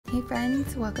Hey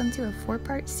friends, welcome to a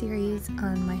 4-part series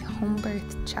on my home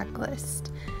birth checklist.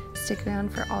 Stick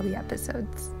around for all the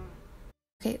episodes.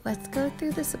 Okay, let's go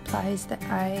through the supplies that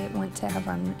I want to have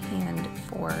on hand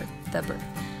for the birth.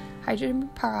 Hydrogen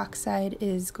peroxide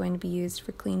is going to be used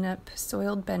for cleanup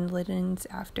soiled bed linens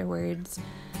afterwards.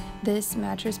 This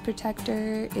mattress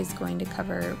protector is going to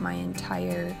cover my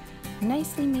entire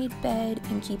nicely made bed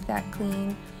and keep that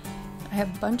clean. I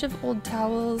have a bunch of old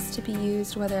towels to be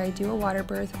used whether I do a water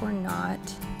birth or not.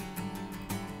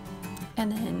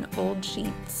 And then old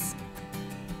sheets.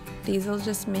 These will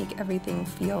just make everything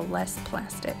feel less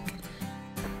plastic.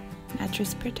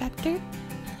 Mattress protector,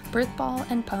 birth ball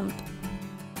and pump,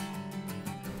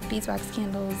 beeswax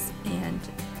candles, and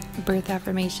birth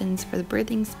affirmations for the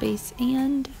birthing space,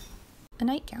 and a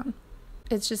nightgown.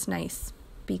 It's just nice.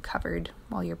 Be covered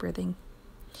while you're birthing.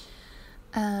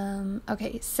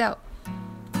 Okay, so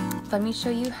let me show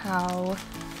you how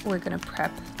we're gonna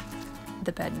prep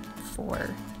the bed for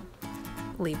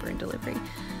labor and delivery.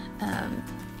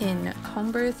 In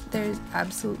home birth, there's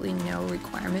absolutely no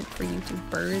requirement for you to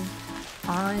birth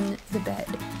on the bed,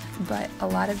 but a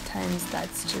lot of times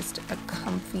that's just a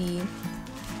comfy,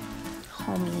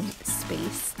 homey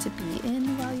space to be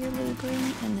in while you're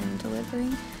laboring and then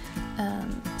delivering.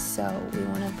 So we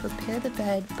want to prepare the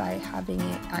bed by having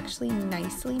it actually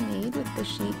nicely made with the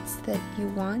sheets that you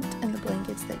want and the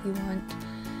blankets that you want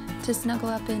to snuggle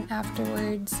up in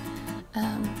afterwards,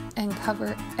 and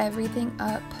cover everything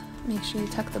up. Make sure you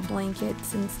tuck the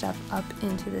blankets and stuff up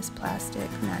into this plastic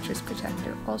mattress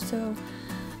protector also,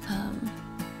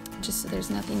 just so there's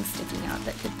nothing sticking out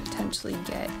that could potentially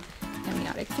get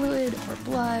amniotic fluid or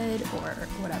blood or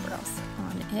whatever else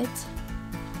on it.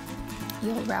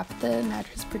 You'll wrap the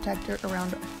mattress protector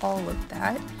around all of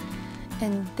that,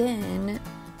 and then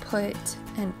put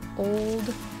an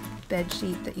old bed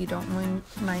sheet that you don't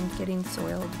mind getting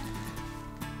soiled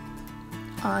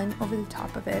on over the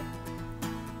top of it,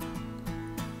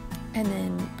 and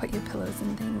then put your pillows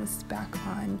and things back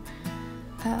on,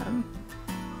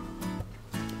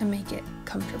 and make it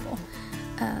comfortable.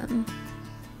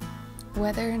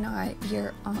 Whether or not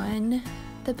you're on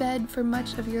the bed for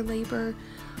much of your labor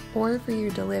or for your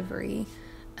delivery,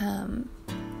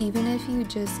 even if you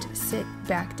just sit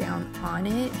back down on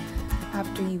it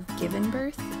after you've given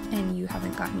birth and you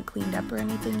haven't gotten cleaned up or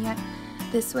anything yet,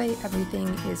 this way everything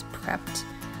is prepped.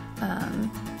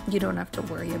 You don't have to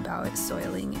worry about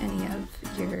soiling any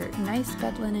of your nice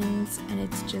bed linens, and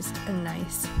it's just a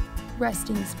nice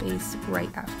resting space right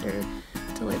after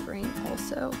delivering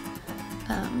also.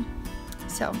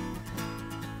 So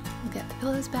I'll get the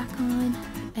pillows back on,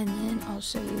 and then I'll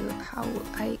show you how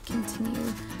I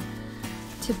continue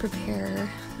to prepare.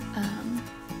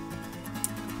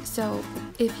 So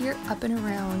if you're up and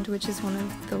around, which is one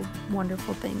of the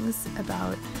wonderful things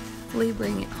about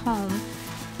laboring at home,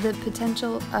 the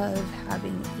potential of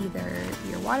having either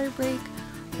your water break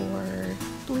or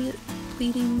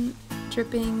bleeding,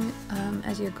 dripping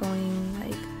as you're going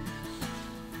like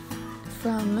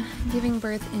from giving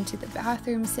birth into the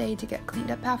bathroom, say, to get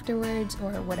cleaned up afterwards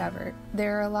or whatever.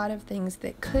 There are a lot of things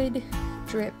that could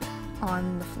drip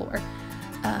on the floor.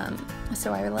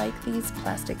 So I like these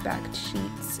plastic backed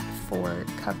sheets for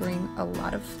covering a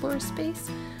lot of floor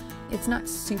space. It's not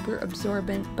super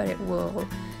absorbent, but it will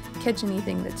catch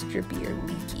anything that's drippy or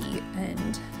leaky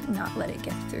and not let it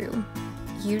get through.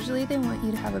 Usually they want you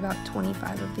to have about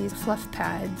 25 of these fluff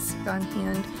pads on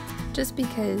hand, just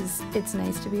because it's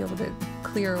nice to be able to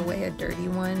clear away a dirty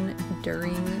one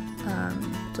during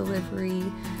delivery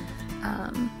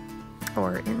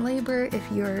or in labor. If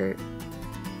you're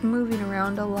moving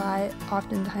around a lot,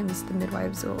 oftentimes the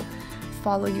midwives will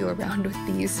follow you around with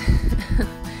these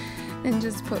and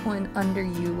just put one under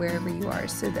you wherever you are,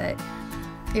 so that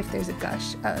if there's a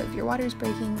gush of your water's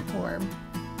breaking or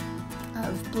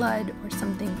of blood or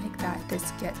something like that, this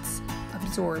gets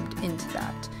absorbed into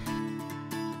that.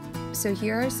 So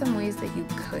here are some ways that you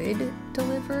could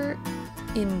deliver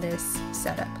in this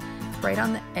setup. Right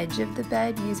on the edge of the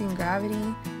bed using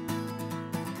gravity,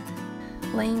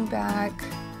 laying back,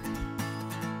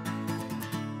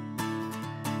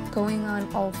 going on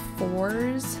all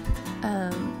fours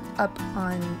up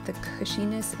on the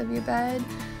cushiness of your bed,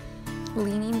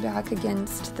 leaning back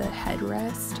against the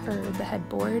headrest or the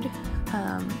headboard,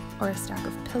 or a stack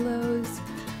of pillows.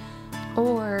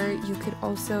 Or you could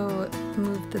also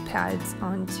move the pads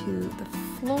onto the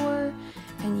floor,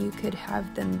 and you could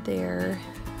have them there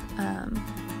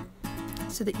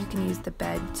so that you can use the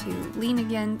bed to lean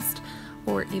against,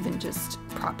 or even just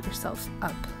prop yourself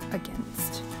up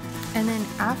against. And then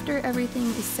after everything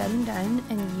is said and done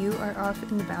and you are off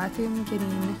in the bathroom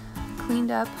getting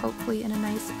cleaned up, hopefully in a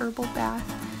nice herbal bath.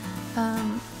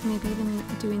 Maybe even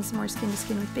doing some more skin to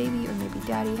skin with baby, or maybe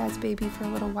daddy has baby for a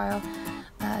little while.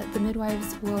 The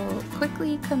midwives will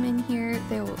quickly come in here.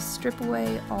 They will strip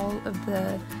away all of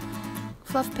the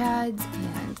fluff pads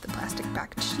and the plastic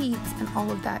backed sheets and all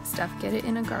of that stuff. Get it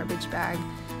in a garbage bag.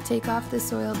 Take off the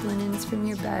soiled linens from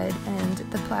your bed and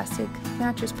the plastic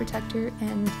mattress protector,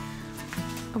 and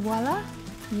voila!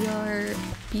 Your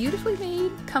beautifully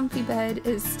made, comfy bed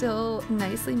is still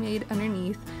nicely made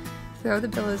underneath. Throw the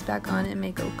pillows back on and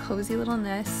make a cozy little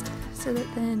nest, so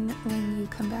that then when you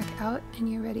come back out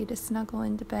and you're ready to snuggle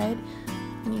into bed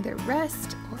and either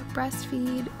rest or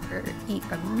breastfeed or eat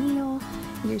a meal,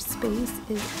 your space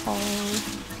is all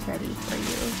ready for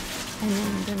you. And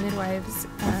then the midwives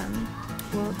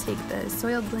will take the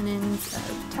soiled linens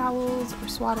of towels or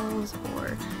swaddles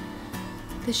or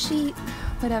the sheet,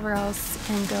 whatever else,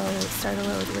 and go start a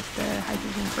load with the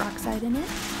hydrogen peroxide in it,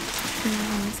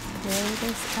 and pour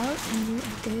this out and you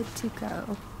are good to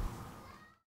go.